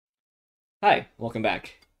Hi, welcome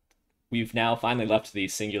back. We've now finally left the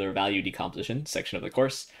singular value decomposition section of the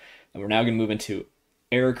course, and we're now going to move into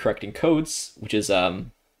error correcting codes, which is a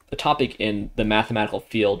topic in the mathematical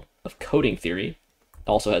field of coding theory. It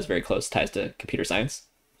also has very close ties to computer science.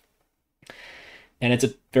 And it's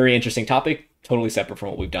a very interesting topic, totally separate from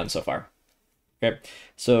what we've done so far. Okay,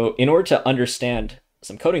 so in order to understand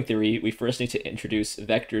some coding theory, we first need to introduce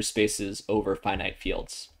vector spaces over finite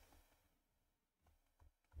fields.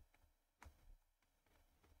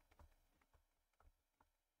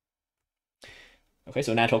 Okay,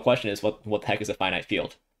 so a natural question is what the heck is a finite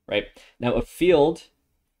field, right? Now, a field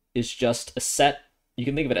is just a set, you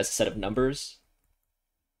can think of it as a set of numbers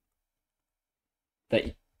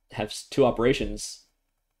that have two operations,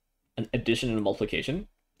 an addition and a multiplication,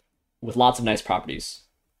 with lots of nice properties.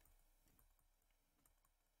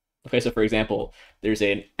 Okay, so for example, there's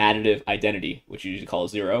an additive identity, which you usually call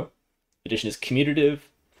 0. Addition is commutative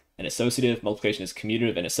and associative. Multiplication is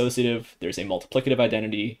commutative and associative. There's a multiplicative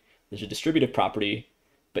identity. There's a distributive property.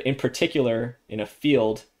 But in particular, in a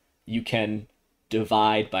field, you can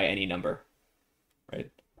divide by any number, right?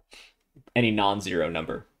 Any non-zero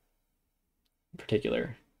number in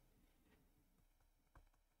particular.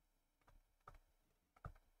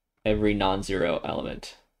 Every non-zero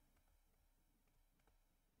element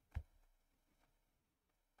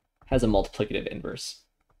has a multiplicative inverse.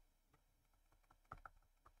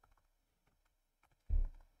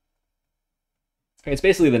 It's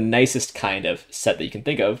basically the nicest kind of set that you can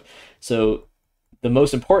think of. So the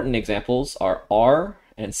most important examples are R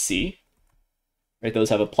and C. Right?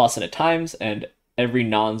 Those have a plus and a times, and every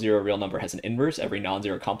non-zero real number has an inverse. Every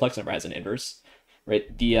non-zero complex number has an inverse.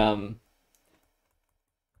 Right? The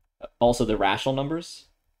also the rational numbers.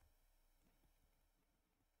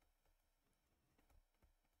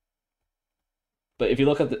 But if you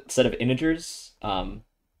look at the set of integers,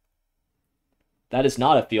 that is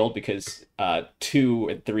not a field because 2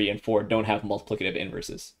 and 3 and 4 don't have multiplicative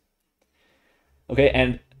inverses. Okay,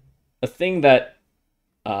 and a thing that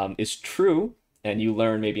is true, and you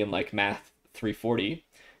learn maybe in like Math 340,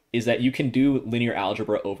 is that you can do linear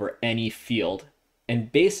algebra over any field,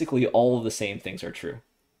 and basically all of the same things are true.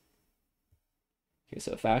 Okay,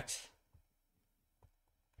 so fact,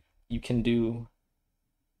 you can do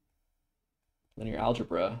linear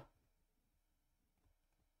algebra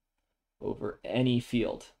over any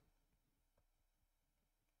field.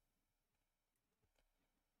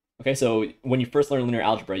 Okay, so when you first learn linear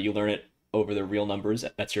algebra, you learn it over the real numbers.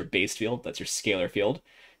 That's your base field, that's your scalar field.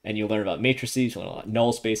 And you learn about matrices, you learn about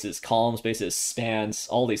null spaces, column spaces, spans,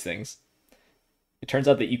 all these things. It turns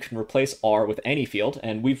out that you can replace R with any field,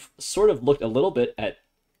 and we've sort of looked a little bit at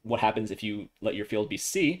what happens if you let your field be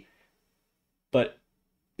C, but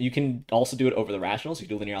you can also do it over the rationals. You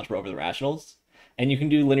can do linear algebra over the rationals, and you can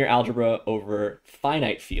do linear algebra over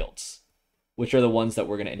finite fields, which are the ones that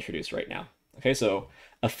we're going to introduce right now. Okay, so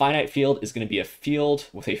a finite field is going to be a field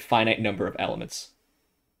with a finite number of elements.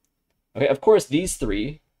 Okay, of course, these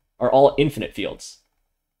three are all infinite fields.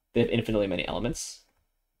 They have infinitely many elements.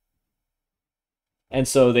 And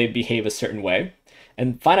so they behave a certain way.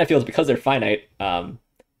 And finite fields, because they're finite,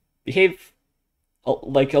 behave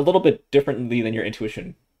like a little bit differently than your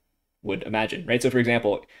intuition would imagine, right? So for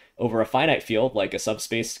example, over a finite field, like a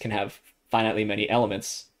subspace can have finitely many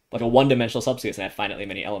elements, like a one-dimensional subspace can have finitely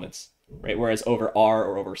many elements, right? Whereas over R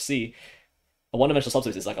or over C, a one-dimensional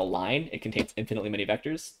subspace is like a line. It contains infinitely many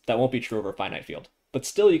vectors. That won't be true over a finite field. But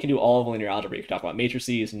still, you can do all of linear algebra. You can talk about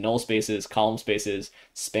matrices, null spaces, column spaces,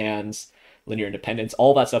 spans, linear independence.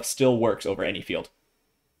 All that stuff still works over any field.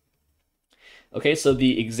 Okay, so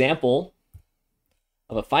the example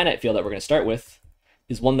of a finite field that we're going to start with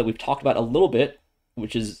is one that we've talked about a little bit,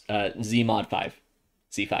 which is Z mod 5,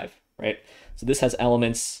 Z5, right? So this has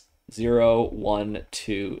elements 0, 1,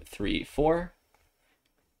 2, 3, 4.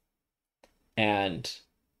 And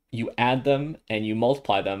you add them and you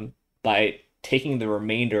multiply them by taking the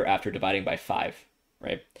remainder after dividing by 5,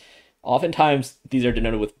 right? Oftentimes, these are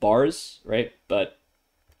denoted with bars, right? But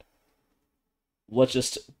let's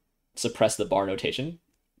just suppress the bar notation.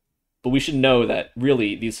 But we should know that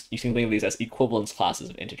really these you can think of these as equivalence classes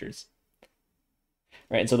of integers.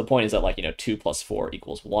 Right? And so the point is that 2 plus 4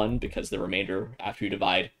 equals 1 because the remainder after you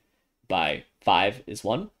divide by 5 is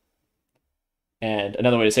 1. And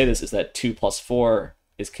another way to say this is that 2 plus 4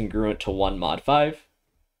 is congruent to 1 mod 5.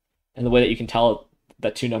 And the way that you can tell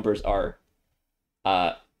that two numbers are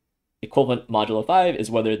equivalent modulo 5 is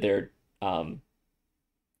whether their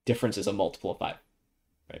difference is a multiple of 5.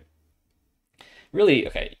 Right? Really,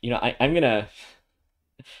 okay, I'm gonna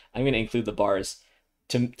include the bars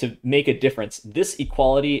to make a difference. This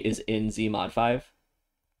equality is in Z mod 5.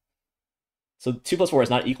 So 2 plus 4 is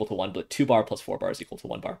not equal to 1, but 2 bar plus 4 bar is equal to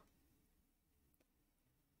 1 bar.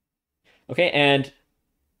 Okay, and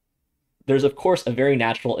there's, of course, a very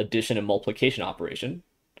natural addition and multiplication operation.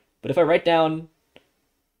 But if I write down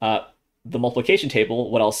uh, the multiplication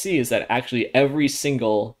table, what I'll see is that actually every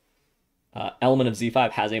single element of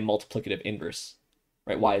Z5 has a multiplicative inverse.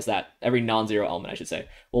 Right? Why is that? Every non-zero element, I should say.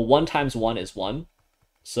 Well, 1 times 1 is 1.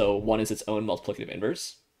 So 1 is its own multiplicative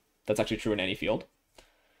inverse. That's actually true in any field.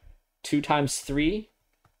 2 times 3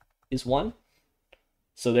 is 1.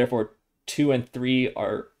 So therefore, 2 and 3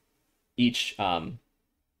 are each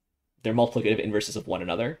they're multiplicative inverses of one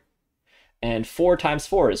another. And 4 times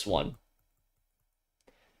 4 is 1.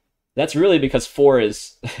 That's really because 4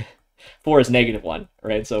 is 4 is negative 1,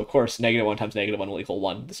 right? So of course, negative 1 times negative 1 will equal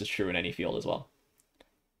 1. This is true in any field as well.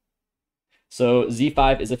 So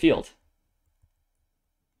Z5 is a field.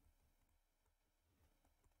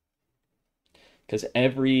 Because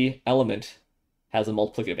every element has a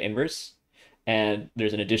multiplicative inverse, and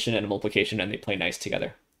there's an addition and a multiplication, and they play nice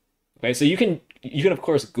together. Okay, so you can of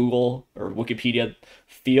course Google or Wikipedia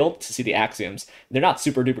field to see the axioms. They're not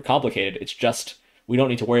super duper complicated. It's just we don't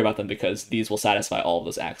need to worry about them because these will satisfy all of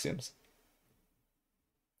those axioms.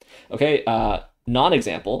 Okay,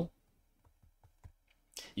 non-example.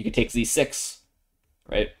 You could take Z6,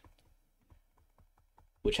 right,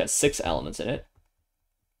 which has 6 elements in it.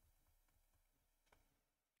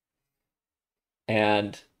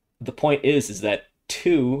 And the point is that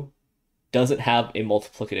 2 doesn't have a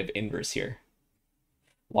multiplicative inverse here.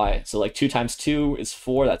 Why? So like 2 times 2 is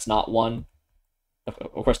 4, that's not 1. Of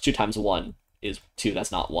course, 2 times 1 is 2,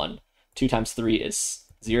 that's not 1. 2 times 3 is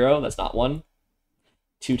 0, that's not 1.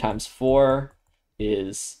 2 times 4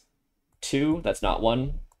 is 2, that's not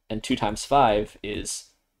 1. And 2 times 5 is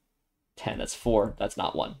 10, that's 4, that's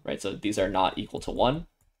not 1, right? So these are not equal to 1.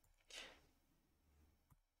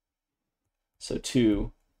 So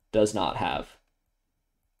 2 does not have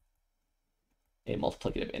a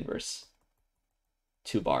multiplicative inverse.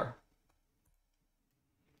 2 bar.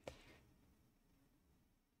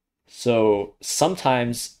 So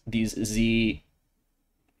sometimes these Z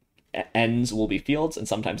n's will be fields and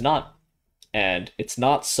sometimes not. And it's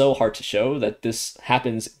not so hard to show that this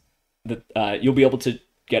happens, that you'll be able to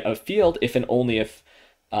get a field if and only if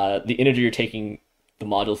the integer you're taking the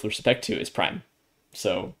module with respect to is prime.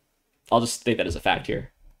 So I'll just state that as a fact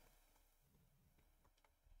here.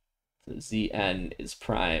 So Zn is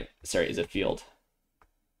prime, sorry, is a field.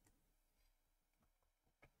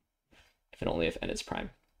 If and only if n is prime.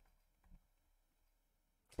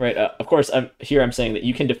 Right, of course, I'm saying that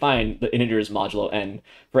you can define the integers modulo n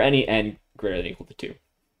for any n greater than or equal to 2.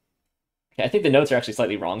 Okay, I think the notes are actually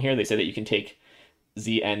slightly wrong here. They say that you can take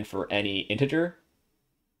Zn for any integer.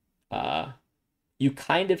 You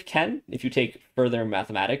kind of can if you take further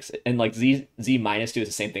mathematics, and like z minus 2 is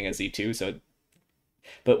the same thing as z2. So,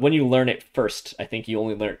 but when you learn it first, I think you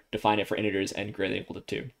only define it for integers n greater than or equal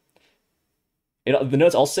to 2. The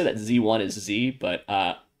notes also say that z1 is z, but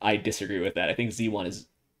I disagree with that. I think z1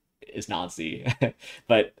 is not z,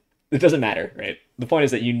 but it doesn't matter, right? The point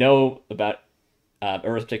is that you know about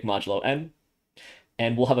arithmetic modulo n,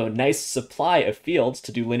 and we'll have a nice supply of fields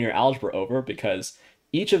to do linear algebra over because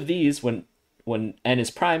each of these, when n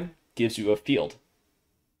is prime, gives you a field.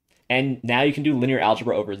 And now you can do linear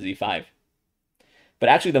algebra over Z5. But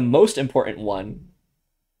actually the most important one,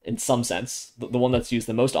 in some sense, the one that's used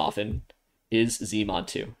the most often, is Z mod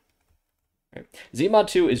 2. Right? Z mod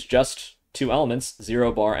 2 is just 2 elements,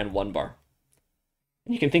 0 bar and 1 bar.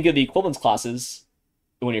 And you can think of the equivalence classes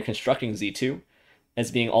when you're constructing Z2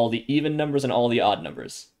 as being all the even numbers and all the odd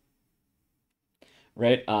numbers.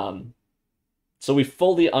 Right? So we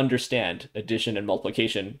fully understand addition and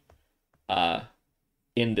multiplication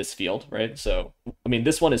in this field, right? So, I mean,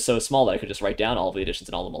 this one is so small that I could just write down all of the additions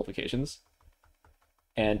and all the multiplications.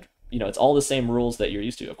 And, you know, it's all the same rules that you're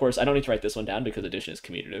used to. Of course, I don't need to write this one down because addition is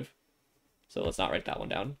commutative. So let's not write that one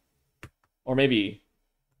down. Or maybe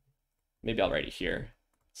I'll write it here.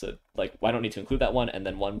 So, like, I don't need to include that one, and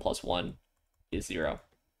then 1 plus 1 is 0.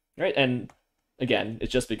 Right? And, again,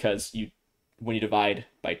 it's just because when you divide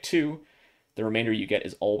by 2, the remainder you get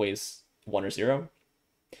is always 1 or 0.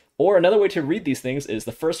 Or another way to read these things is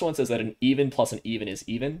the first one says that an even plus an even is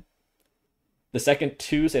even. The second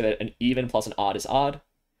two say that an even plus an odd is odd.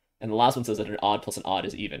 And the last one says that an odd plus an odd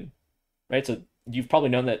is even. Right? So you've probably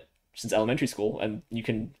known that since elementary school, and you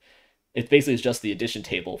can, it basically is just the addition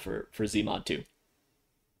table for Z mod 2.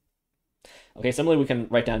 Okay, similarly, we can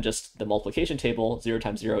write down just the multiplication table. 0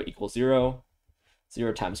 times 0 equals 0.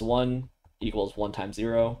 0 times 1 equals 1 times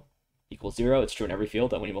 0 equals 0. It's true in every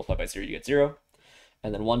field that when you multiply by 0, you get 0.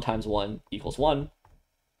 And then 1 times 1 equals 1.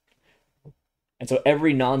 And so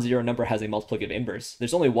every non-zero number has a multiplicative inverse.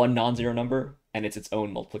 There's only one non-zero number, and it's its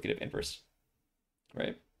own multiplicative inverse,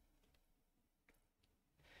 right?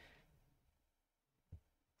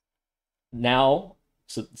 Now,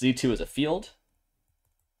 so Z2 is a field.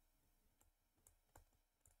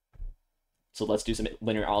 So let's do some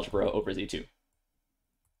linear algebra over Z2.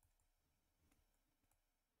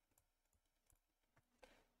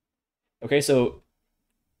 Okay, so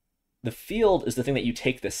the field is the thing that you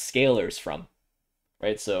take the scalars from,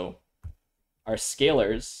 right? So our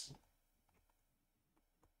scalars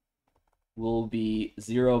will be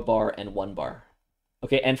 0 bar and 1 bar.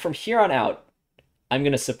 Okay, and from here on out, I'm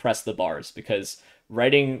going to suppress the bars because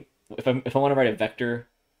writing, if I want to write a vector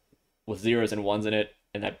with zeros and ones in it,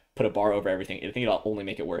 and I put a bar over everything, I think it'll only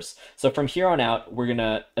make it worse. So from here on out, we're going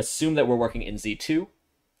to assume that we're working in Z2,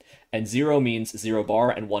 and 0 means 0 bar,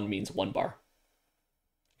 and 1 means 1 bar.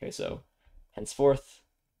 Okay, so henceforth,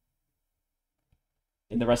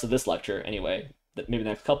 in the rest of this lecture, anyway, maybe the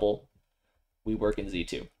next couple, we work in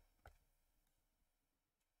Z2.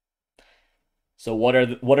 So what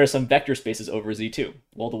are some vector spaces over Z2?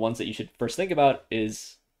 Well, the ones that you should first think about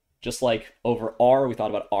is just like over R, we thought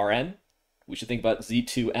about Rn, we should think about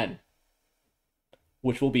Z2n,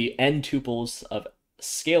 which will be n tuples of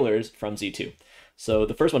scalars from Z2. So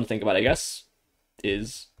the first one to think about, I guess,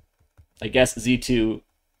 is, Z2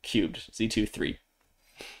 cubed, Z2 3.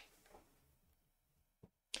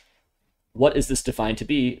 What is this defined to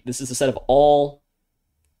be? This is a set of all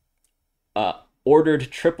ordered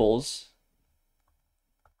triples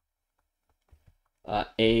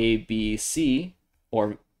A, B, C,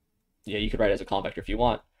 or yeah, you could write it as a column vector if you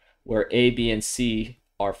want, where A, B, and C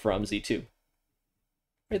are from Z2.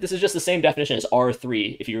 Right, this is just the same definition as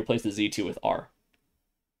R3 if you replace the Z2 with R.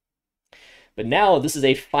 But now this is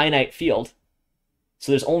a finite field,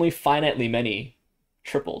 so there's only finitely many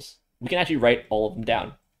triples. We can actually write all of them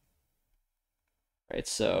down. Right,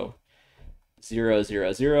 so 0,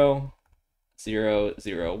 0, 0, 0,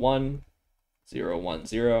 0, 1, 0, 1,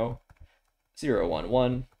 0, 0, 1,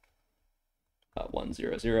 1, 1,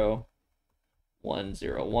 0, 0, 1,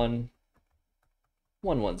 0, 1,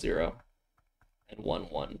 1, 1, 0, and 1,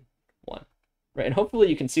 1, 1. Right, and hopefully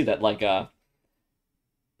you can see that like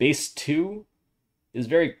base 2 is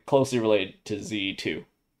very closely related to Z2,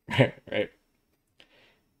 right?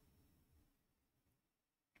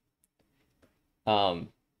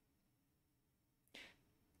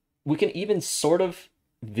 We can even sort of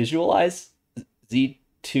visualize Z2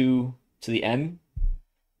 to the n,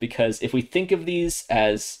 because if we think of these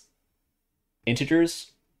as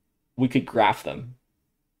integers, we could graph them,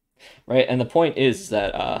 right? And the point is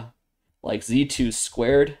that like Z2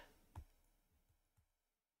 squared,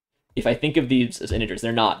 if I think of these as integers,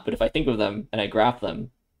 they're not, but if I think of them and I graph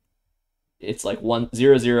them, it's like 1,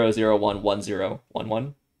 0, 0, 0, 1, 1, 0, 1,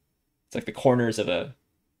 1. It's like the corners of a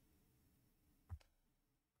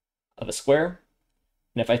square.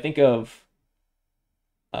 And if I think of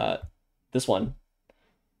this one,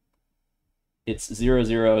 it's 0,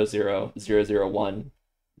 0, 0, 0, 0, 1,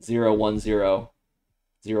 0, 1, 0,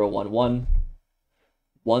 0, 1, 1,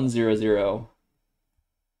 1, 0, 0.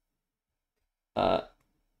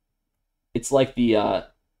 It's like the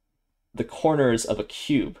corners of a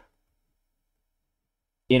cube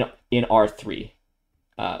in R3.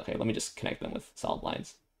 Okay, let me just connect them with solid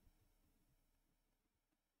lines.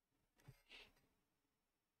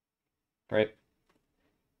 Right?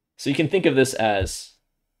 So you can think of this as,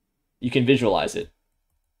 you can visualize it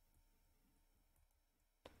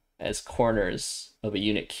as corners of a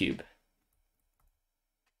unit cube.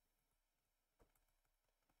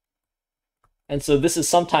 And so this is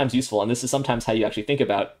sometimes useful, and this is sometimes how you actually think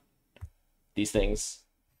about these things.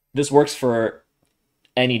 This works for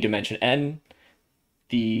any dimension n.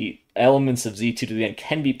 The elements of Z2 to the n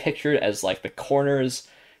can be pictured as like the corners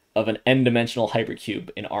of an n-dimensional hypercube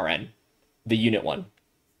in Rn, the unit one.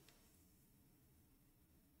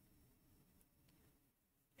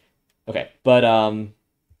 Okay, but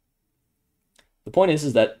the point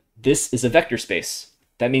is that this is a vector space.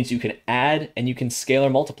 That means you can add and you can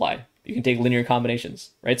scalar multiply. You can take linear combinations,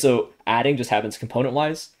 right? So adding just happens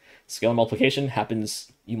component-wise. Scalar multiplication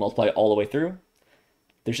happens, you multiply all the way through.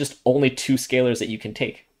 There's just only two scalars that you can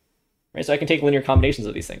take, right? So I can take linear combinations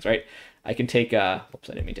of these things, right? I can take, oops,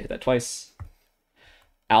 I didn't mean to hit that twice.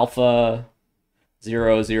 Alpha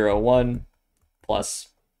 0, 0, 1 plus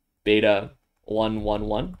beta 1, 1,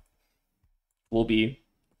 1 will be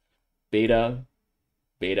beta,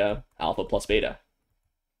 beta, alpha plus beta.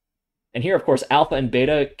 And here, of course, alpha and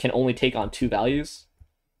beta can only take on two values.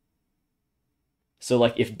 So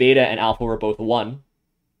like if beta and alpha were both 1,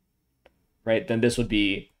 right, then this would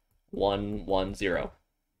be 1, 1, 0.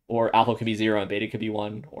 Or alpha could be 0 and beta could be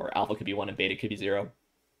 1, or alpha could be 1 and beta could be 0.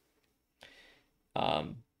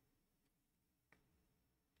 Um,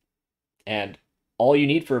 and all you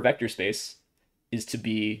need for a vector space is to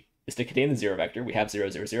contain the 0 vector. We have 0,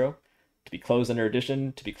 0, 0. To be closed under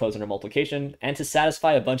addition, to be closed under multiplication, and to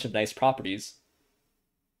satisfy a bunch of nice properties.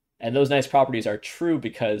 And those nice properties are true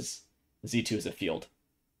because Z2 is a field,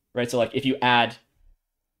 right? So like if you add,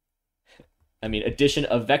 addition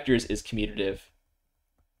of vectors is commutative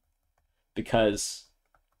because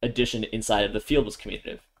addition inside of the field was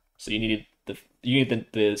commutative. So you need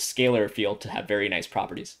the scalar field to have very nice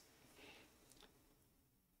properties.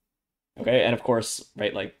 Okay, and of course,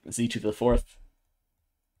 right, like Z2 to the fourth,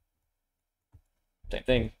 same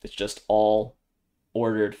thing. It's just all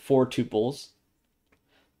ordered 4 tuples.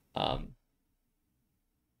 And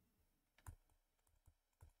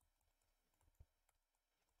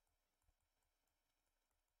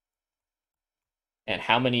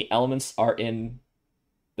how many elements are in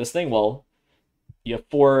this thing? Well, you have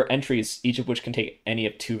 4 entries, each of which can take any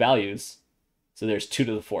of 2 values. So there's 2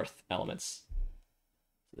 to the fourth elements.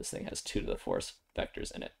 This thing has 2 to the fourth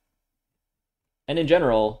vectors in it. And in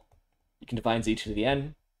general, you can define Z2 to the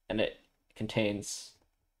n, and it contains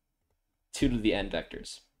 2 to the n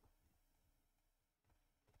vectors.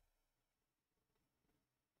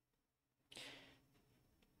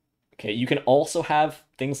 Okay, you can also have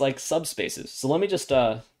things like subspaces. So let me just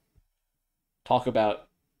talk about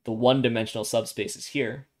the one-dimensional subspaces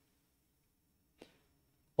here.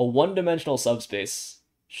 A one-dimensional subspace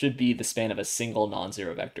should be the span of a single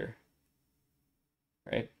non-zero vector,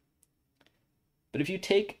 right? But if you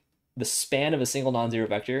take the span of a single non-zero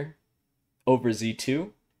vector over Z2,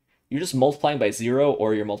 you're just multiplying by 0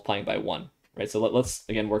 or you're multiplying by 1, right? So let's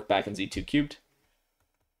again work back in Z2 cubed.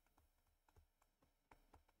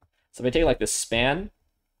 So if I take like the span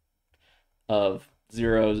of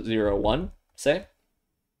 0, 0, 1, say,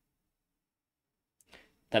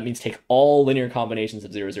 that means take all linear combinations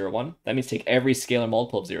of 0, 0, 1. That means take every scalar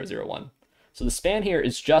multiple of 0, 0, 1. So the span here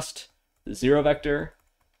is just the 0 vector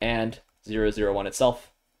and 0, 0, 1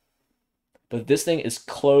 itself. But this thing is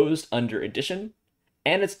closed under addition,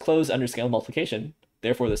 and it's closed under scalar multiplication.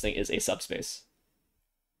 Therefore, this thing is a subspace.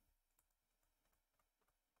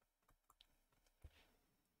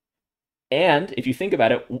 And if you think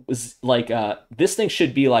about it, like this thing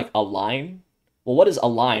should be like a line. Well, what is a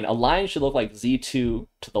line? A line should look like Z2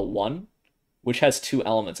 to the 1, which has 2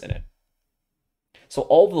 elements in it. So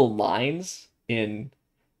all the lines in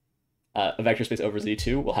a vector space over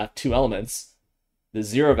Z2 will have 2 elements, the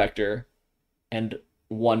 0 vector and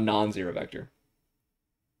 1 non-zero vector.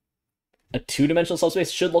 A 2-dimensional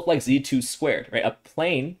subspace should look like Z2 squared, right? A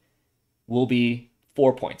plane will be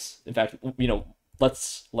 4 points. In fact,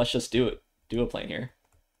 let's just do a plane here.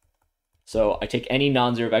 So I take any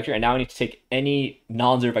non-zero vector, and now I need to take any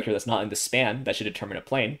non-zero vector that's not in the span that should determine a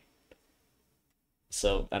plane.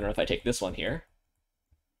 So I don't know if I take this one here.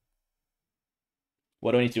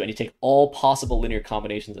 What do I need to do? I need to take all possible linear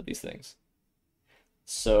combinations of these things.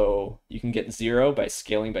 So you can get 0 by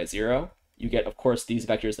scaling by 0. You get, of course, these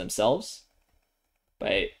vectors themselves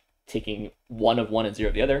by taking 1 of one and 0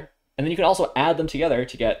 of the other. And then you can also add them together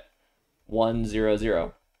to get 1, 0,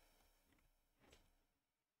 0.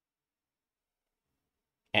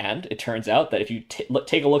 And it turns out that if you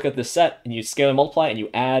take a look at this set and you scale and multiply and you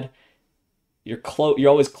add, you're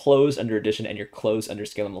always closed under addition and you're closed under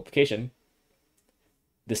scale and multiplication.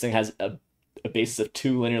 This thing has a basis of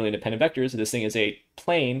 2 linearly independent vectors. This thing is a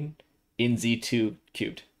plane in Z2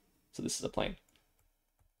 cubed. So this is a plane,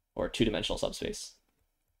 or a 2-dimensional subspace.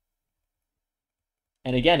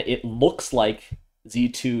 And again, it looks like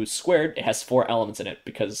Z2 squared. It has 4 elements in it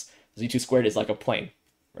because Z2 squared is like a plane,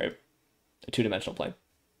 right? A 2-dimensional plane.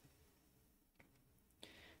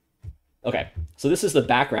 Okay, so this is the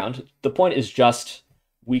background. The point is just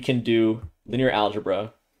we can do linear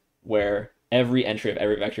algebra where every entry of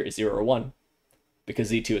every vector is 0 or 1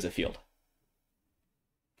 because Z2 is a field.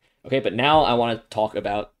 Okay, but now I want to talk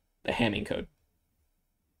about the Hamming code.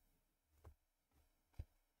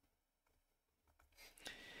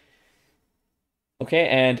 Okay,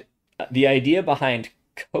 and the idea behind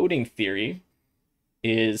coding theory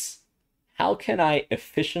is how can I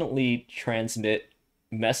efficiently transmit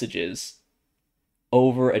messages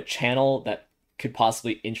over a channel that could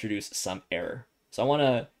possibly introduce some error. So I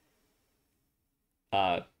want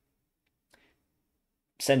to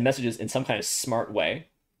send messages in some kind of smart way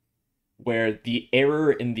where the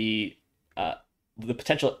error in the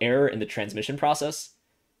potential error in the transmission process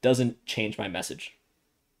doesn't change my message.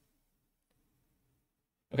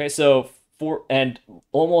 Okay, so and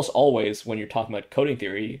almost always when you're talking about coding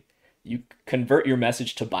theory, you convert your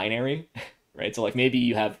message to binary, right? So like maybe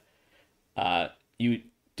you have you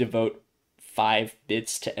devote 5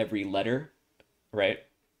 bits to every letter, right?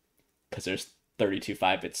 Because there's 32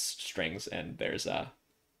 5 bits strings and there's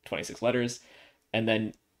 26 letters, and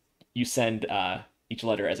then you send each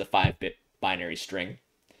letter as a 5 bit binary string.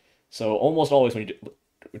 So almost always when you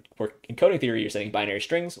work in coding theory, you're sending binary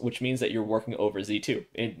strings, which means that you're working over Z2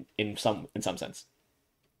 in some sense.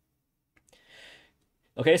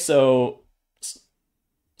 Okay, so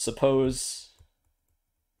suppose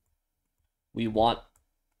we want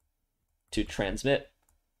to transmit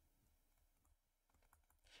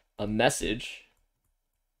a message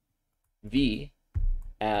V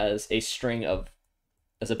as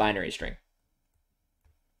a binary string.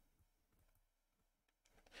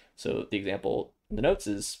 So the example in the notes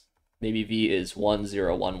is maybe V is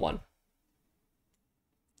 1011.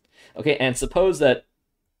 Okay, and suppose that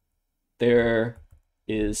there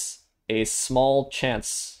is a small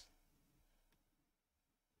chance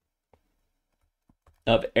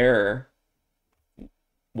of error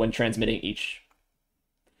when transmitting each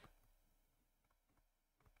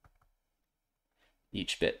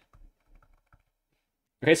bit.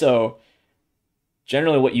 Okay, so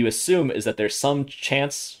generally what you assume is that there's some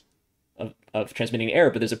chance of transmitting error,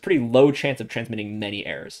 but there's a pretty low chance of transmitting many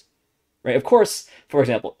errors, right? Of course, for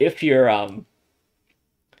example, if your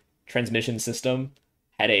transmission system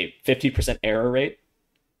had a 50% error rate,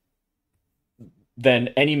 then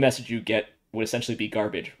any message you get would essentially be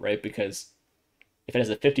garbage, right? Because if it has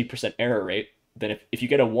a 50% error rate, then if you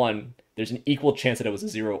get a 1, there's an equal chance that it was a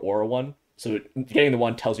 0 or a 1. So getting the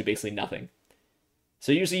 1 tells you basically nothing.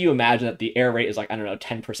 So usually you imagine that the error rate is like, I don't know,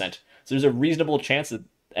 10%. So there's a reasonable chance that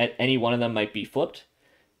any one of them might be flipped,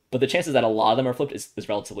 but the chances that a lot of them are flipped is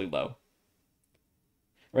relatively low.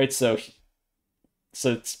 Right? So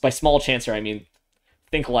by small chance here, I mean,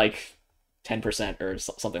 think like 10% or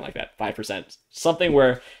something like that, 5%, something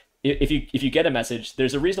where if you get a message,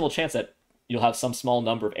 there's a reasonable chance that you'll have some small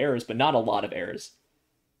number of errors, but not a lot of errors.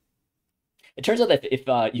 It turns out that if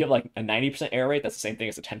you have like a 90% error rate, that's the same thing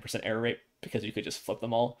as a 10% error rate because you could just flip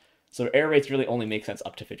them all. So error rates really only make sense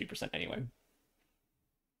up to 50% anyway.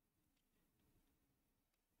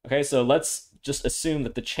 Okay, so let's just assume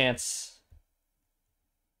that the chance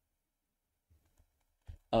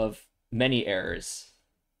of many errors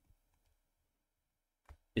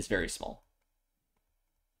is very small.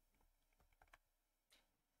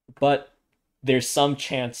 But there's a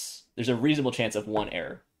reasonable chance of 1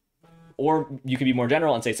 error. Or you could be more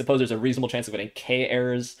general and say, suppose there's a reasonable chance of getting k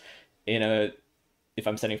errors if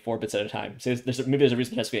I'm sending 4 bits at a time. So maybe there's a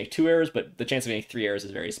reasonable chance of getting 2 errors, but the chance of getting 3 errors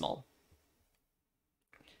is very small.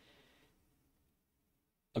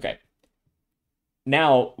 Okay.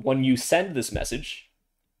 Now, when you send this message,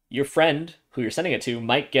 your friend who you're sending it to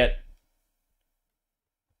might get.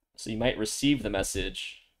 So you might receive the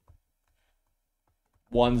message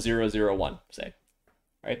 1001, say.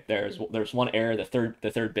 Right? There's 1 error, the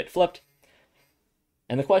third bit flipped.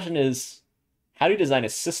 And the question is, how do you design a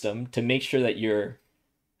system to make sure that your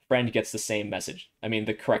friend gets the same message? I mean,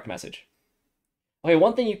 the correct message. Okay,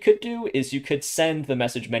 one thing you could do is you could send the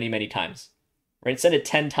message many, many times. Right? Send it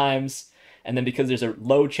 10 times, and then because there's a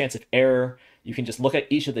low chance of error, you can just look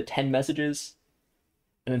at each of the 10 messages,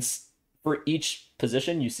 and then for each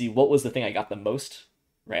position, you see what was the thing I got the most.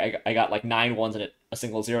 Right? I got like 9 ones and a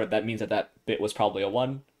single 0. That means that bit was probably a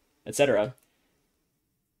 1, etc.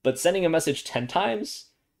 But sending a message 10 times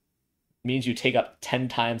means you take up 10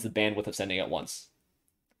 times the bandwidth of sending it once.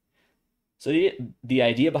 So the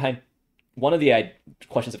idea behind one of the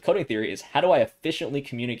questions of coding theory is, how do I efficiently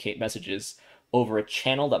communicate messages over a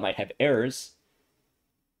channel that might have errors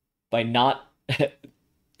by not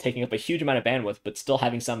taking up a huge amount of bandwidth, but still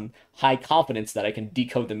having some high confidence that I can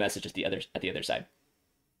decode the message at the other side.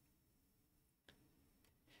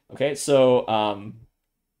 Okay, so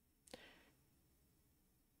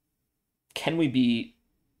can we be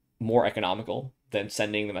more economical than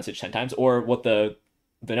sending the message 10 times? Or what the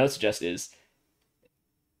note suggests is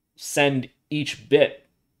send each bit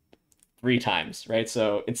 3 times, right?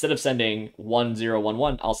 So instead of sending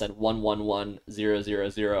 1011, I'll send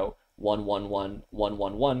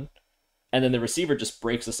 111,000,111,111, and then the receiver just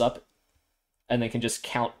breaks this up and then can just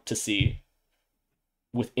count to see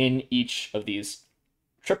within each of these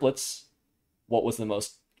triplets what was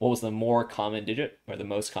the more common digit, or the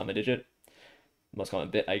most common digit, most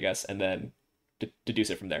common bit, I guess, and then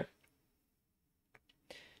deduce it from there.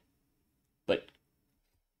 But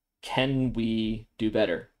can we do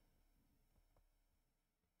better?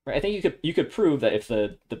 Right? I think you could prove that if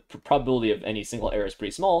the probability of any single error is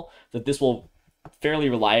pretty small, that this will fairly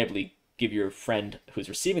reliably give your friend who's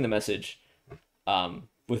receiving the message,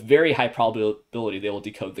 with very high probability they will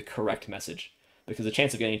decode the correct message, because the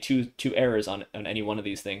chance of getting two errors on any one of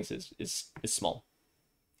these things is small.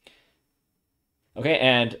 Okay,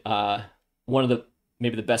 and one of the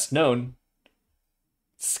maybe the best known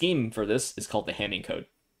scheme for this is called the Hamming code.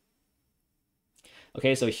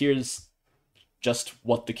 Okay, so here's just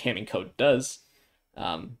what the Hamming code does.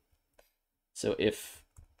 So if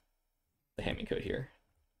the Hamming code here,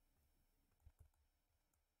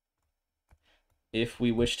 if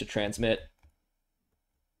we wish to transmit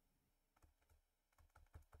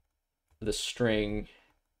the string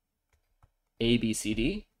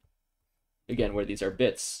ABCD, again, where these are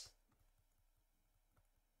bits,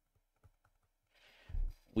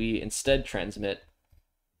 we instead transmit,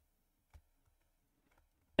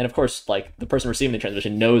 and of course, like, the person receiving the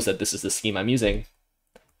transmission knows that this is the scheme I'm using,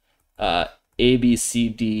 A, B, C,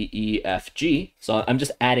 D, E, F, G. So I'm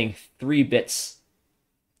just adding 3 bits.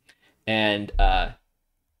 And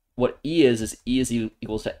what E is E is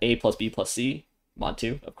equals to A plus B plus C, mod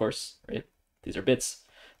 2, of course, right? These are bits.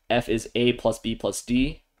 F is A plus B plus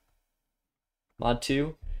D, mod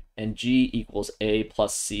 2. And G equals A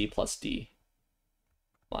plus C plus D,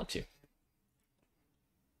 mod 2.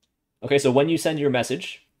 Okay, so when you send your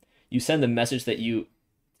message, you send the message to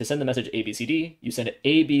send the message ABCD, you send it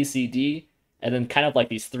ABCD, and then kind of like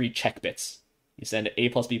these 3 check bits. You send it A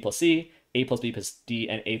plus B plus C, A plus B plus D,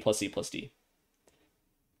 and A plus C plus D.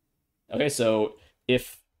 Okay, so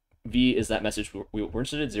if V is that message we're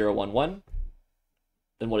interested in, 0, 1, 1,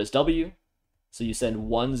 then what is W? So you send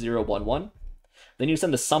 1, 0, 1, 1. Then you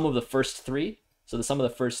send the sum of the first 3. So the sum of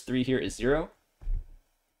the first 3 here is 0.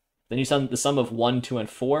 Then you send the sum of 1, 2, and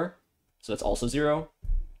 4. So that's also 0.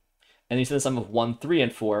 And you send the sum of 1, 3,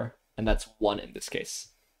 and 4, and that's 1 in this case.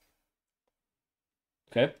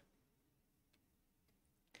 Okay?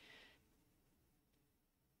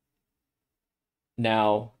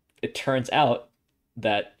 Now, it turns out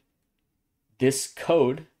that this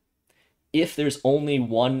code, if there's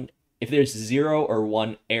 0 or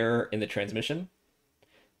 1 error in the transmission,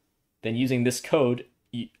 then using this code,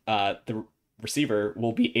 the receiver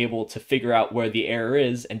will be able to figure out where the error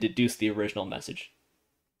is and deduce the original message.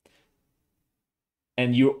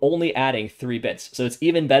 And you're only adding 3 bits, so it's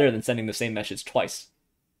even better than sending the same message twice.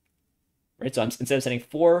 Right? So instead of sending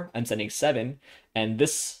 4, I'm sending 7, and the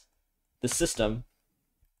system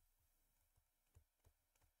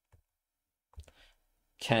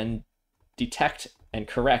can detect and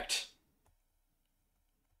correct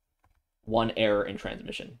 1 error in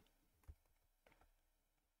transmission.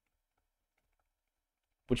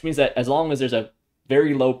 Which means that as long as there's a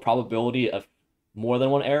very low probability of more than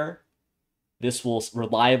 1 error, this will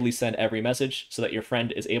reliably send every message so that your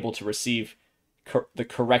friend is able to receive the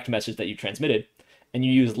correct message that you transmitted, and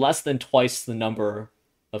you use less than twice the number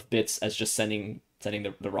of bits as just sending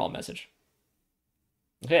the raw message.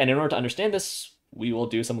 Okay, and in order to understand this, we will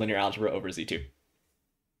do some linear algebra over Z2.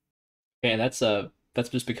 Okay, and that's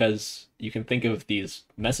just because you can think of these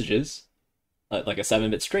messages, like a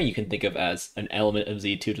 7-bit string, you can think of as an element of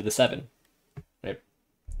Z2 to the 7, right?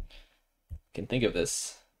 You can think of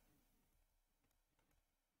this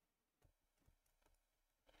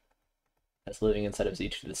as living inside of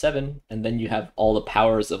Z2 to the 7, and then you have all the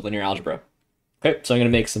powers of linear algebra. Okay, so I'm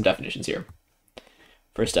going to make some definitions here.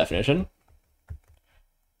 First definition,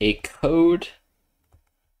 a code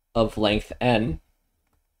of length n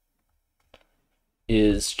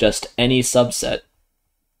is just any subset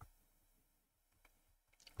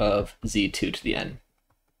of Z2 to the n.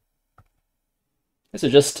 So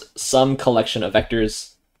just some collection of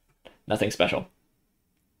vectors, nothing special.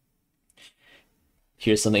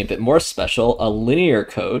 Here's something a bit more special. A linear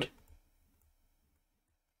code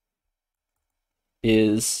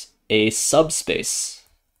is a subspace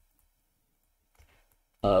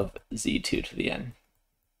of Z2 to the n.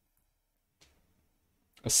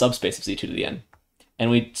 A subspace of Z2 to the n. And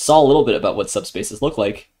we saw a little bit about what subspaces look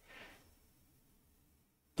like.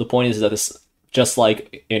 The point is that this, just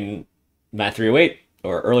like in Math 308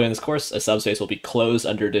 or earlier in this course, a subspace will be closed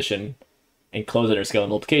under addition and closed under scalar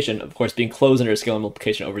multiplication. Of course, being closed under scalar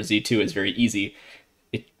multiplication over Z2 is very easy.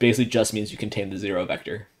 It basically just means you contain the 0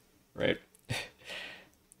 vector, right?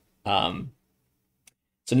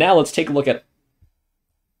 So now let's take a look at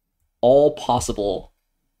all possible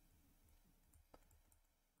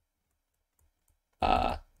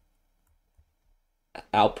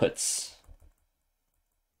outputs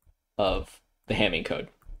of the Hamming code.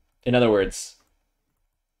 In other words,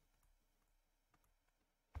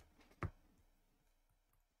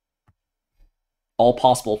 all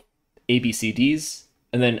possible ABCDs,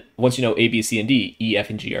 and then once you know A, B, C, and D, E, F,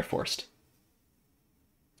 and G are forced.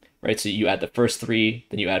 right? So you add the first three,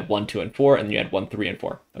 then you add 1, 2, and 4, and then you add 1, 3, and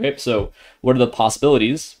 4. Okay, so what are the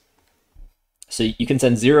possibilities? So you can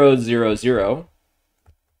send 0, 0, 0,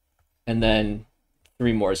 and then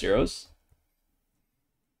 3 more zeros.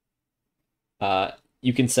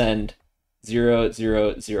 You can send 0,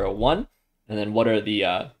 0, 0, 1, and then what are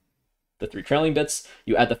the 3 trailing bits?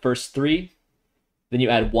 You add the first 3, then you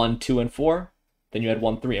add 1, 2, and 4, then you add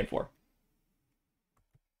 1, 3, and 4.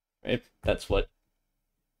 Right? That's what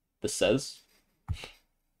this says.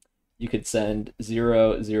 You could send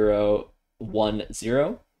 0, 0, 1,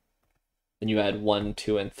 0, then you add 1,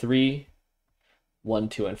 2, and 3, 1,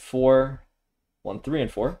 2, and 4, 1, 3,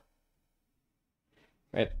 and 4.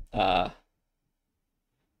 Right?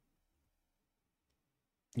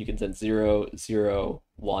 You can send 0, 0,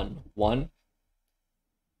 1, 1,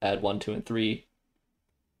 add 1, 2, and 3,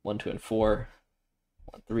 1, 2, and 4,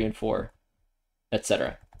 1, 3, and 4,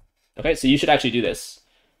 etc. Okay, so you should actually do this.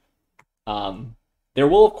 There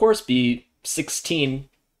will, of course, be 16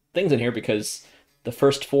 things in here because the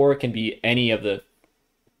first 4 can be any of the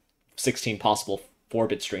 16 possible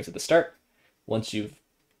 4-bit strings at the start. Once you've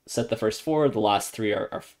set the first 4, the last 3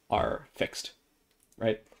 are fixed,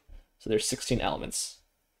 right? So there's 16 elements.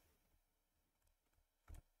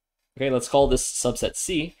 Okay, let's call this subset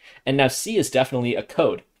C. And now C is definitely a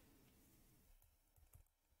code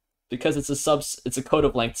because it's a code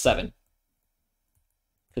of length 7.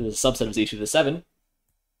 Because it's a subset of Z2 to the 7.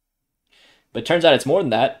 But it turns out it's more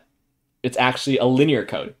than that. It's actually a linear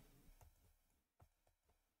code.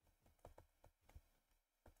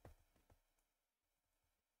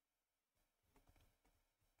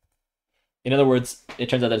 In other words, it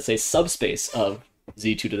turns out that it's a subspace of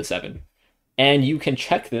Z2 to the 7. And you can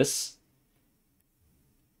check this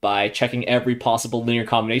by checking every possible linear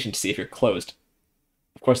combination to see if you're closed.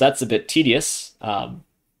 Of course, that's a bit tedious.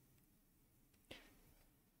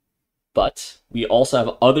 But we also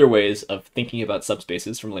have other ways of thinking about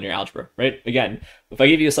subspaces from linear algebra, right? Again, if I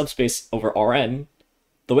give you a subspace over Rn,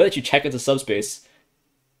 the way that you check it's a subspace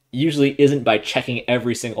usually isn't by checking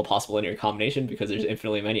every single possible linear combination because there's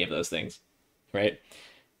infinitely many of those things, right?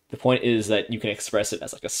 The point is that you can express it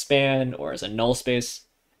as like a span or as a null space,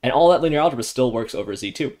 and all that linear algebra still works over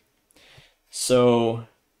Z2. So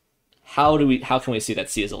how can we see that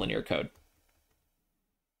C is a linear code?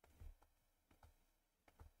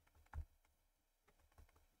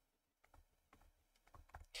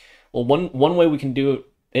 Well, one way we can do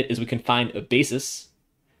it is we can find a basis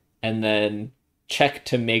and then check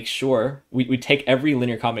to make sure we take every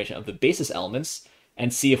linear combination of the basis elements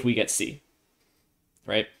and see if we get C,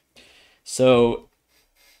 right? So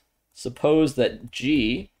suppose that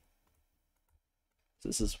G, so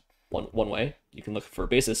this is one way you can look for a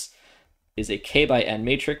basis, is a K by N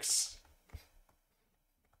matrix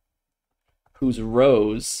whose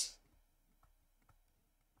rows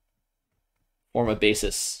form a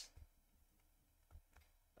basis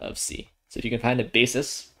of C. So if you can find a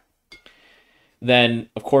basis, then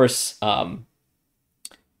of course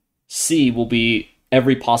C will be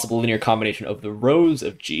every possible linear combination of the rows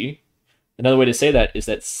of G. Another way to say that is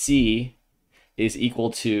that C is equal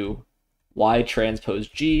to Y transpose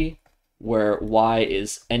G, where Y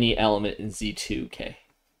is any element in Z2K.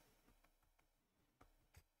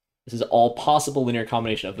 This is all possible linear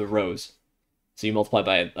combination of the rows. So you multiply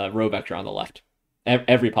by a row vector on the left.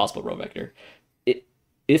 Every possible row vector.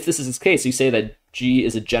 If this is the case, you say that G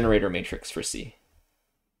is a generator matrix for C.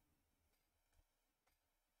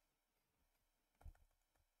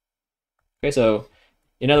 Okay, so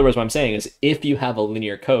in other words, what I'm saying is if you have a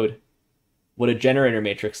linear code, what a generator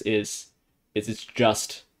matrix is it's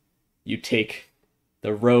just you take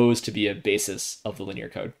the rows to be a basis of the linear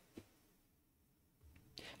code.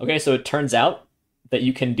 Okay, so it turns out that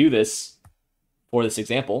you can do this for this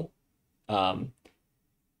example. You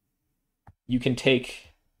can take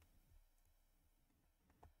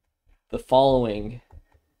the following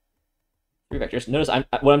 3 vectors. Notice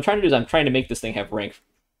what I'm trying to do is I'm trying to make this thing have rank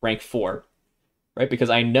 4, right? Because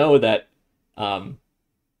I know that a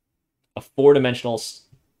 4-dimensional,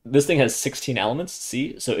 this thing has 16 elements,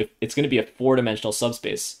 C, so it's going to be a 4-dimensional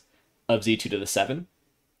subspace of Z2 to the 7.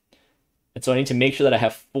 And so I need to make sure that I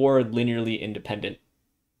have 4 linearly independent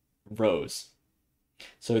rows.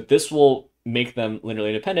 So this will make them linearly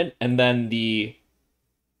independent, and then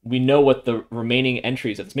we know what the remaining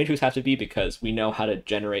entries of this matrix have to be because we know how to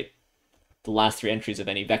generate the last 3 entries of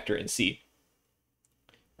any vector in C.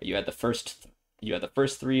 You had the first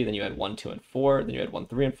 3, then you had 1, 2, and 4, then you had 1,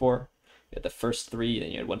 3, and 4. You had the first 3, then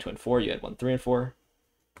you had 1, 2, and 4, you had 1, 3, and 4.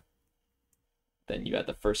 Then you had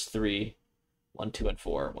the first 3, 1, 2, and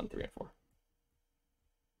 4, 1, 3, and 4.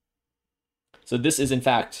 So this is in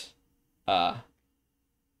fact So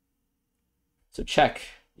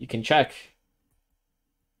you can check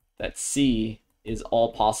that C is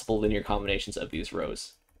all possible linear combinations of these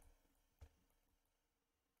rows.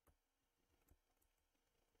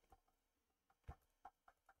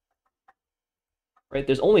 Right?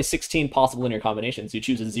 There's only 16 possible linear combinations. You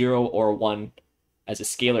choose a 0 or a 1 as a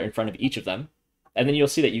scalar in front of each of them, and then you'll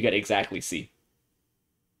see that you get exactly C.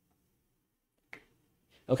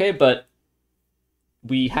 Okay, but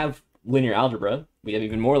we have linear algebra. We have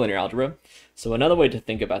even more linear algebra. So another way to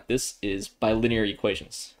think about this is by linear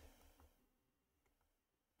equations.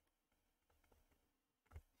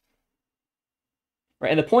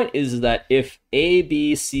 Right, and the point is that if A,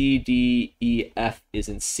 B, C, D, E, F is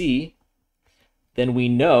in C, then we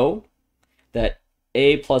know that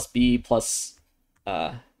A plus B plus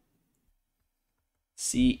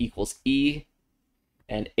C equals E,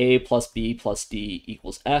 and A plus B plus D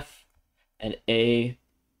equals F, and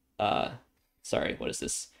what is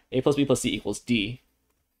this? A plus B plus C equals D.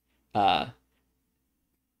 What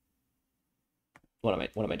am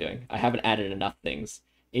I doing? I haven't added enough things.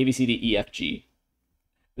 A, B, C, D, E, F, G.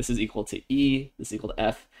 This is equal to E, this is equal to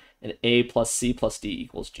F, and A plus C plus D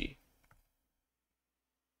equals G.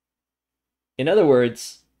 In other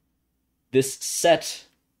words, this set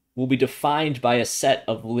will be defined by a set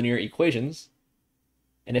of linear equations.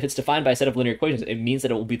 And if it's defined by a set of linear equations, it means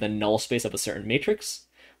that it will be the null space of a certain matrix,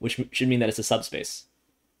 which should mean that it's a subspace.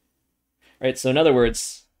 Right? So in other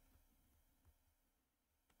words,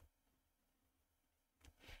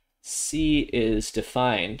 C is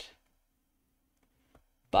defined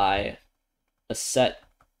by a set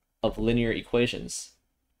of linear equations.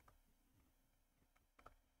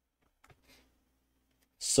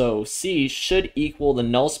 So C should equal the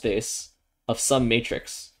null space of some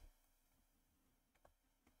matrix.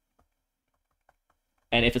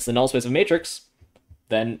 And if it's the null space of a matrix,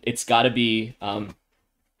 then it's got to be a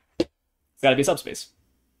subspace.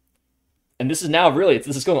 And this is now this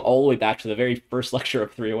is going all the way back to the very first lecture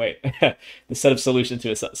of 308, the set of solutions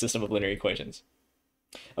to a system of linear equations.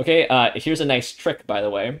 Okay, here's a nice trick, by the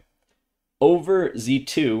way. Over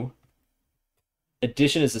Z2,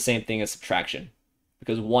 addition is the same thing as subtraction,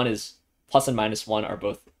 because plus and minus 1 are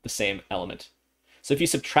both the same element. So if you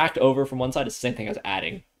subtract over from one side, it's the same thing as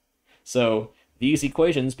adding. So these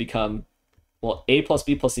equations become, well, A plus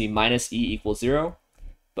B plus C minus E equals 0,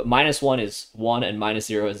 but minus 1 is 1 and minus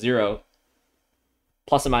 0 is 0.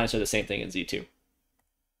 Plus and minus are the same thing in Z2.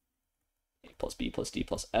 A plus B plus D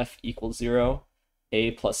plus F equals 0.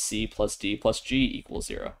 A plus C plus D plus G equals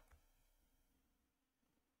 0.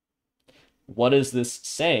 What is this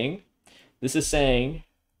saying? This is saying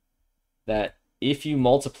that if you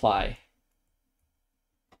multiply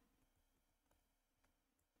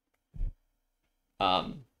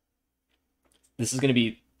this is going to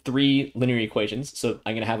be 3 linear equations. So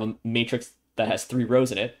I'm going to have a matrix that has 3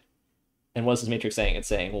 rows in it. And what is this matrix saying? It's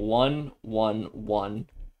saying 1, 1, 1.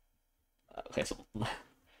 Okay, so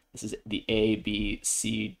this is the A, B,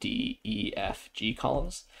 C, D, E, F, G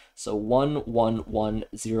columns. So 1, 1, 1,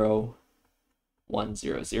 0, 1,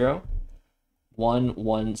 0, 0. 1,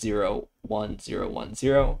 1, 0, 1, 0, 1,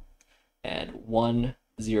 0. And 1,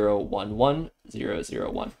 0, 1, 1, 0,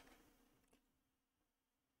 0, 1.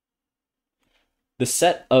 The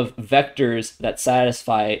set of vectors that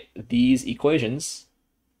satisfy these equations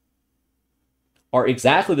are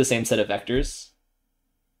exactly the same set of vectors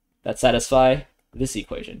that satisfy this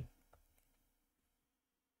equation.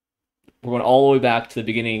 We're going all the way back to the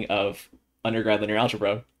beginning of undergrad linear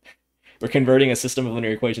algebra. We're converting a system of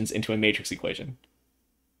linear equations into a matrix equation.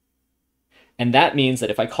 And that means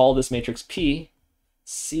that if I call this matrix P,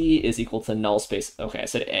 C is equal to null space. Okay, I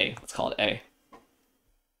said A. Let's call it A.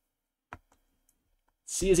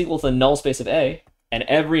 C is equal to the null space of A, and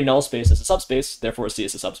every null space is a subspace, therefore C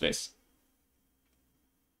is a subspace.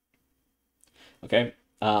 Okay,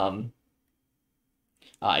 I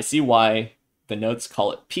see why the notes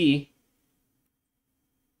call it P.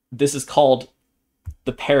 This is called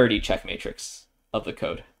the parity check matrix of the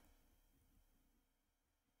code.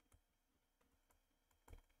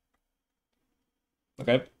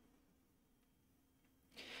 Okay.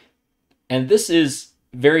 And this is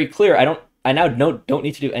very clear. I now don't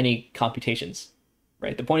need to do any computations,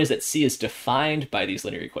 right? The point is that C is defined by these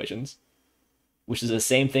linear equations, which is the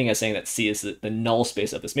same thing as saying that C is the null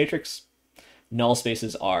space of this matrix. Null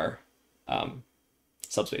spaces are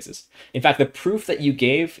subspaces. In fact, the proof that you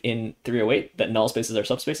gave in 308 that null spaces are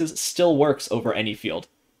subspaces still works over any field.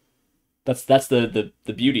 That's the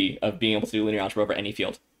beauty of being able to do linear algebra over any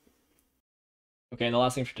field. Okay, and the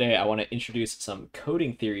last thing for today, I want to introduce some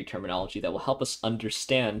coding theory terminology that will help us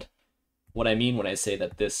understand what I mean when I say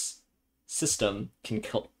that this system can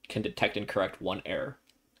detect and correct one error.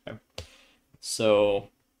 Okay? So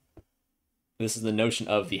this is the notion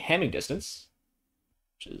of the Hamming distance,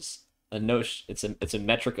 which is a notion. It's a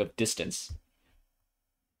metric of distance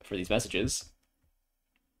for these messages.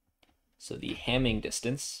 So the Hamming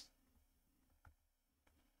distance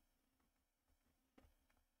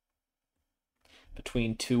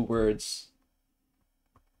between two words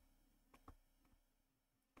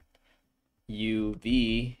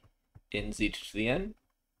uv in z to the n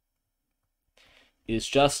is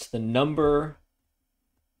just the number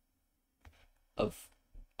of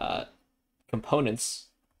components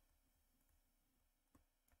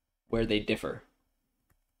where they differ.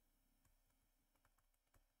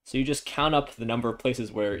 So you just count up the number of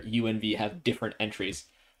places where u and v have different entries.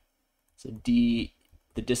 So d,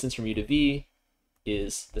 the distance from u to v,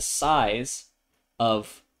 is the size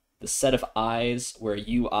of the set of i's where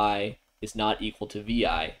ui is not equal to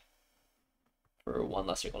vi for 1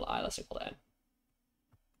 less or equal to I less or equal to n.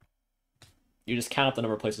 You just count up the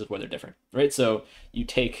number of places where they're different, right? So you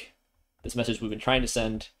take this message we've been trying to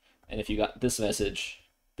send, and if you got this message,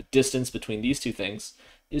 the distance between these two things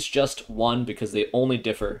is just 1 because they only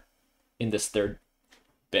differ in this third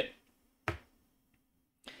bit.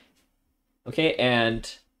 Okay,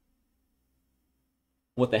 and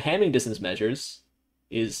what the Hamming distance measures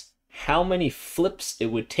is how many flips it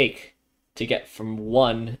would take to get from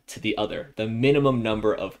one to the other, the minimum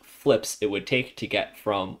number of flips it would take to get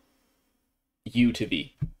from u to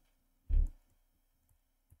v.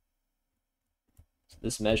 So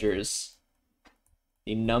this measures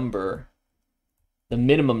the number, the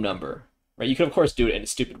minimum number, right? You could, of course, do it in a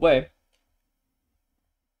stupid way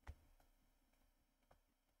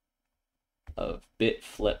of bit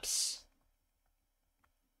flips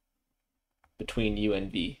between u and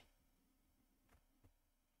v.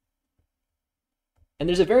 And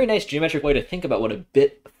there's a very nice geometric way to think about what a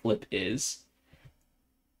bit flip is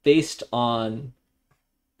based on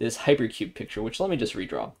this hypercube picture, which let me just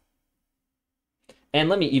redraw. And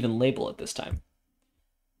let me even label it this time.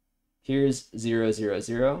 Here's 0, 0,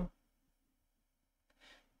 0.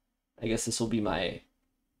 I guess this will be my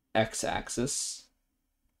x-axis.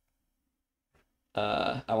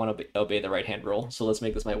 I want to obey the right-hand rule, so let's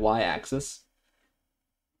make this my y-axis.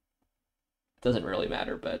 It doesn't really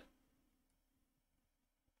matter, but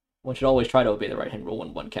one should always try to obey the right-hand rule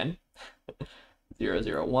when one can. 0,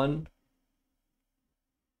 0, 1.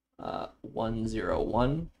 1, 0,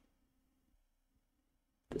 1.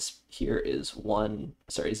 This here is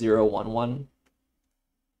 0, 1, 1.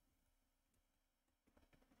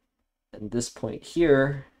 And this point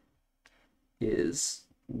here is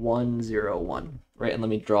 1, 0, 1, right? And let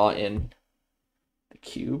me draw in the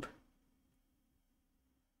cube.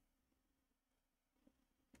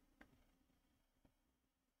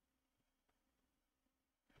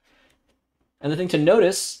 And the thing to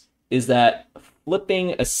notice is that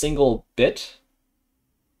flipping a single bit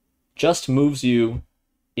just moves you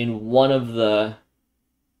in one of the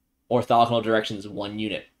orthogonal directions 1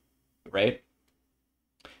 unit, right?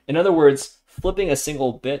 In other words, flipping a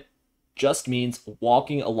single bit just means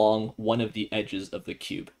walking along one of the edges of the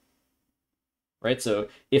cube, right? So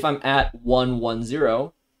if I'm at 1, 1,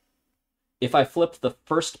 0, if I flip the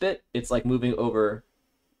first bit, it's like moving over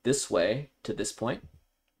this way to this point.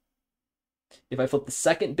 If I flip the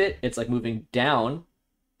second bit, it's like moving down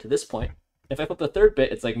to this point. If I flip the third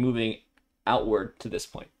bit, it's like moving outward to this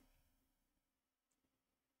point.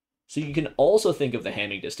 So you can also think of the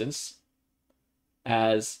Hamming distance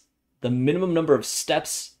as the minimum number of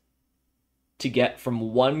steps to get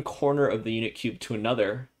from one corner of the unit cube to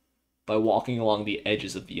another by walking along the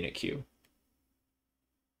edges of the unit cube.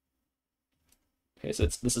 Okay, so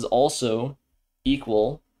this is also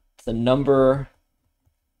equal to the number,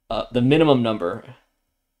 the minimum number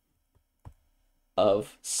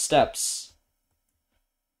of steps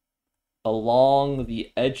along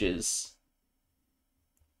the edges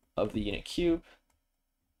of the unit cube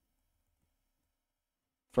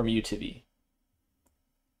from u to v.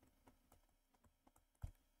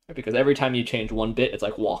 Because every time you change one bit, it's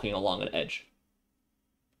like walking along an edge.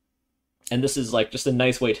 And this is like just a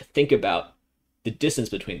nice way to think about the distance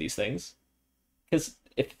between these things. Because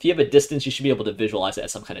if you have a distance, you should be able to visualize it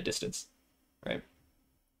as some kind of distance, right?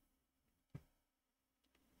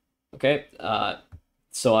 Okay,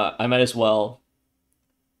 so I might as well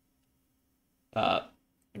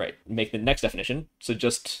make the next definition. So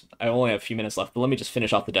I only have a few minutes left, but let me just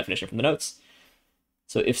finish off the definition from the notes.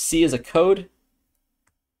 So if C is a code,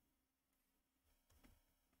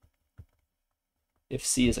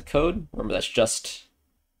 remember that's just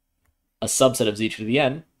a subset of z to the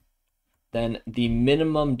n, then the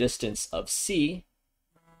minimum distance of C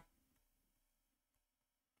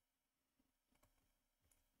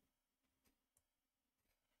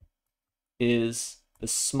is the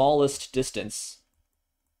smallest distance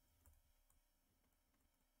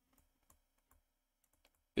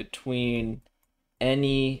between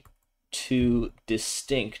any two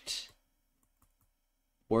distinct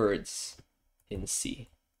words in C.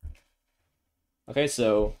 Okay,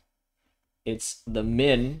 so it's the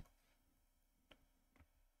min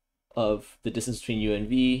of the distance between U and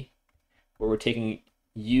V, where we're taking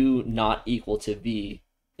U not equal to V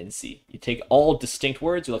in C. You take all distinct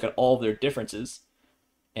words, you look at all of their differences,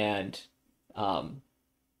 and then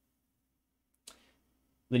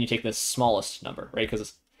you take the smallest number, right?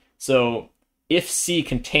 So if C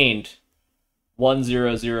contained 1,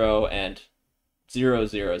 0, 0, and 0,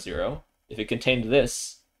 0, 0, if it contained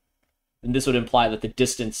this, then this would imply that the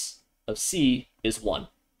distance of C is 1.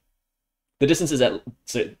 The distance is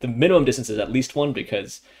the minimum distance is at least 1,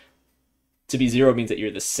 because to be 0 means that you're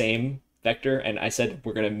the same vector, and I said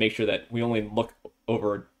we're going to make sure that we only look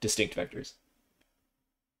over distinct vectors.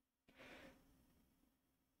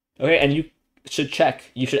 Okay, and you should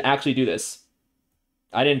actually do this.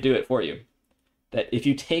 I didn't do it for you. That if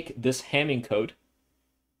you take this Hamming code,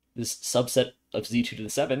 this subset of Z2 to the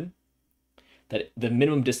 7, that the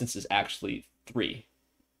minimum distance is actually 3.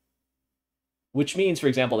 Which means, for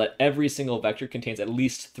example, that every single vector contains at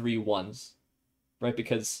least 3 ones, right?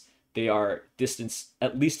 Because they are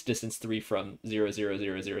at least distance 3 from 0, 0,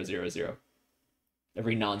 0, 0, 0, 0.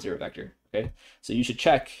 Every non-zero vector, okay? So you should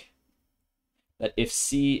check that if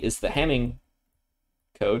C is the Hamming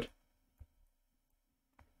code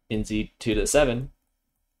in Z2 to the 7,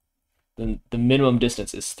 then the minimum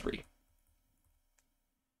distance is 3.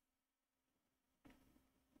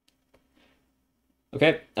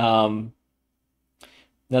 Okay, now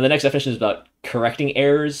the next definition is about correcting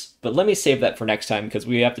errors, but let me save that for next time because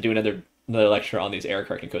we have to do another lecture on these error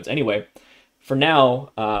correcting codes anyway. For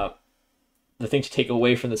now, the thing to take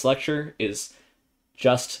away from this lecture is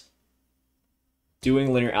just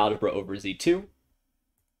doing linear algebra over Z2,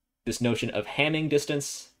 this notion of Hamming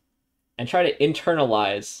distance, and try to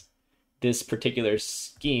internalize this particular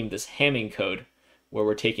scheme, this Hamming code, where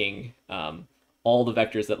we're taking all the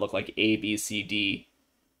vectors that look like A, B, C, D,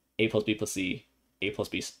 A plus B plus C, A plus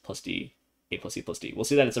B plus D, A plus C plus D. We'll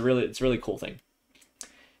see that it's a really cool thing.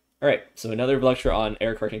 All right, so another lecture on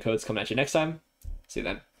error correcting codes coming at you next time. See you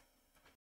then.